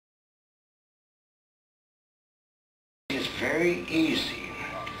very easy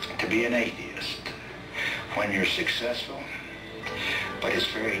to be an atheist when you're successful, but it's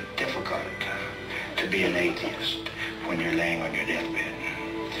very difficult to be an atheist when you're laying on your deathbed,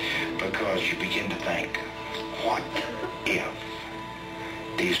 because you begin to think, what if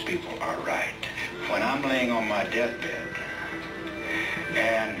these people are right? When I'm laying on my deathbed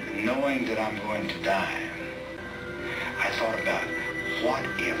and knowing that I'm going to die, I thought about, what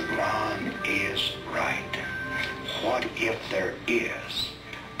if Ron is right? What if there is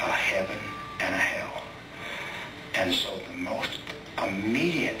a heaven and a hell? And so the most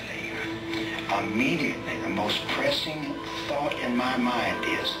immediately, the most pressing thought in my mind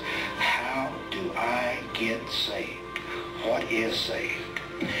is, how do I get saved? What is saved?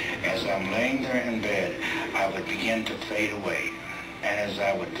 As I'm laying there in bed, I would begin to fade away. And as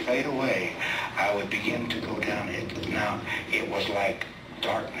I would fade away, I would begin to go down. Now, it was like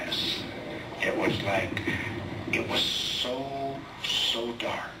darkness. It was so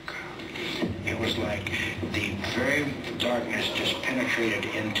dark. It was like the very darkness just penetrated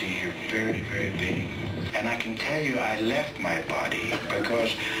into your very, very being. And I can tell you, I left my body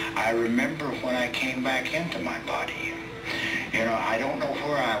because I remember when I came back into my body. You know, I don't know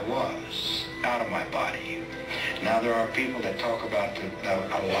where I was out of my body. Now, there are people that talk about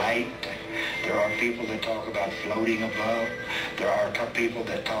a light. There are people that talk about floating above. There are people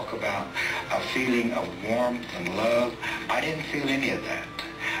that talk about a feeling of warmth and love. I didn't feel any of that.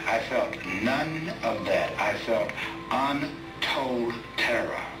 I felt none of that. I felt untold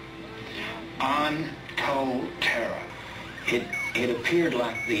terror. Untold terror. It appeared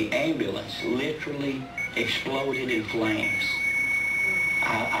like the ambulance literally exploded in flames.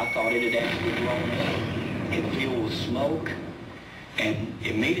 I thought it had actually blown up. It filled with smoke, and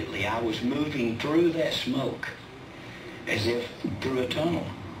immediately I was moving through that smoke as if through a tunnel.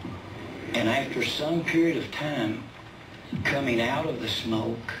 And after some period of time, coming out of the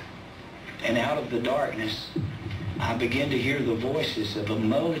smoke and out of the darkness, I began to hear the voices of a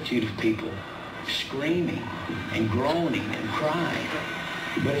multitude of people screaming and groaning and crying.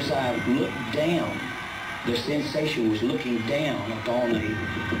 But as I looked down, the sensation was looking down upon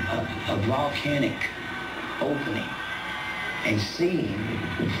a volcanic opening and seeing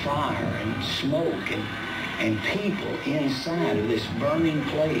fire and smoke and people inside of this burning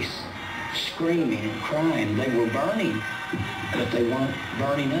place screaming and crying. They were burning, but they weren't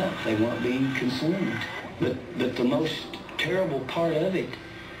burning up. They weren't being consumed. But the most terrible part of it,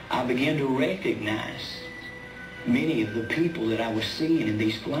 I began to recognize many of the people that I was seeing in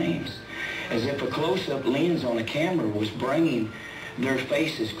these flames. As if a close-up lens on a camera was bringing their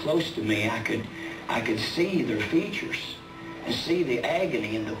faces close to me, I could see their features and see the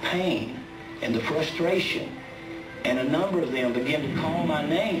agony and the pain and the frustration. And a number of them began to call my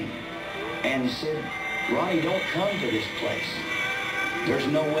name and said, Ronnie, don't come to this place. There's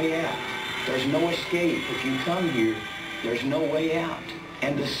no way out. There's no escape. If you come here, there's no way out.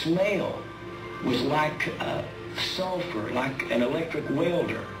 And the smell was like sulfur, like an electric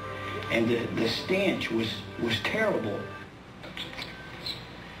welder. And the stench was terrible.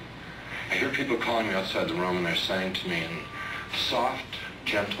 I hear people calling me outside the room, and they're saying to me in soft,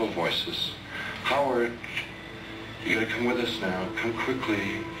 gentle voices, Howard, you gotta come with us now. Come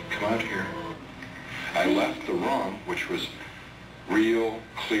quickly. Come out here. I left the room, which was real,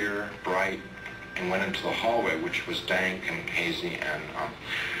 clear, bright, and went into the hallway, which was dank and hazy, and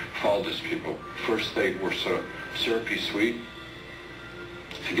followed these people. First, they were sort of syrupy sweet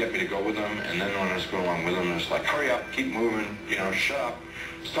to get me to go with them, and then when I was going along with them, it was like, hurry up, keep moving, you know, shut up,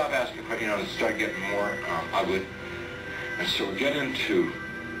 stop asking questions, you know, it started getting more ugly. And so we get into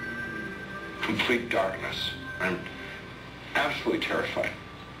complete darkness. I'm absolutely terrified.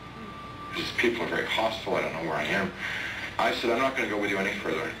 These people are very hostile, I don't know where I am. I said, I'm not going to go with you any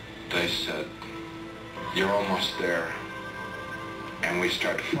further. They said, you're almost there. And we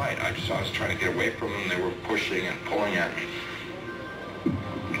started to fight. I was trying to get away from them. They were pushing and pulling at me.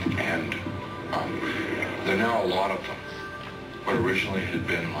 And there are now a lot of them. What originally had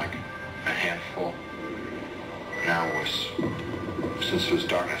been like a handful, now was, since it was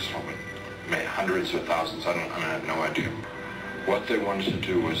darkness, hundreds or thousands, I have no idea. What they wanted to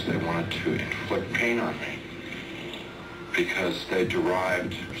do was they wanted to inflict pain on me because they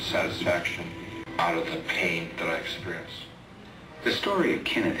derived satisfaction out of the pain that I experienced. The story of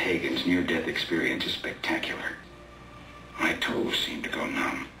Kenneth Hagin's near-death experience is spectacular. My toes seemed to go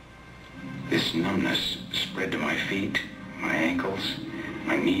numb. This numbness spread to my feet, my ankles,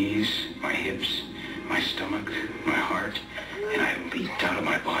 my knees, my hips, my stomach, my heart, and I leaped out of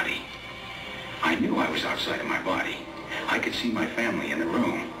my body. I knew I was outside of my body. I could see my family in the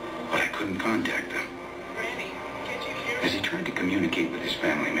room, but I couldn't contact them. As communicate with his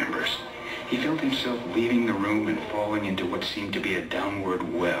family members. He felt himself leaving the room and falling into what seemed to be a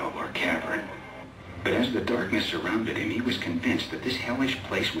downward well or cavern. But as the darkness surrounded him, he was convinced that this hellish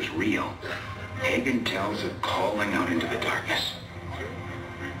place was real. Hagen tells of calling out into the darkness.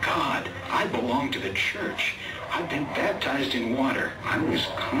 God, I belong to the church. I've been baptized in water. I was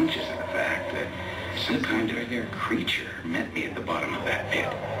conscious of the fact that some kind of creature met me at the bottom of that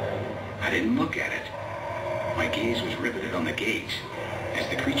pit. I didn't look at it. My gaze was riveted on the gates. As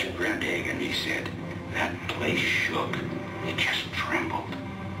the creature grabbed Hagen, he said, that place shook. It just trembled.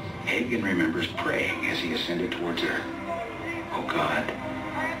 Hagen remembers praying as he ascended towards earth. Oh God,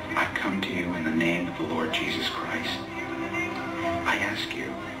 I come to you in the name of the Lord Jesus Christ. I ask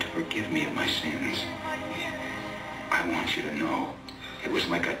you to forgive me of my sins. I want you to know it was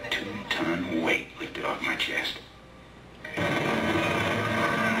like a 2-ton weight lifted off my chest.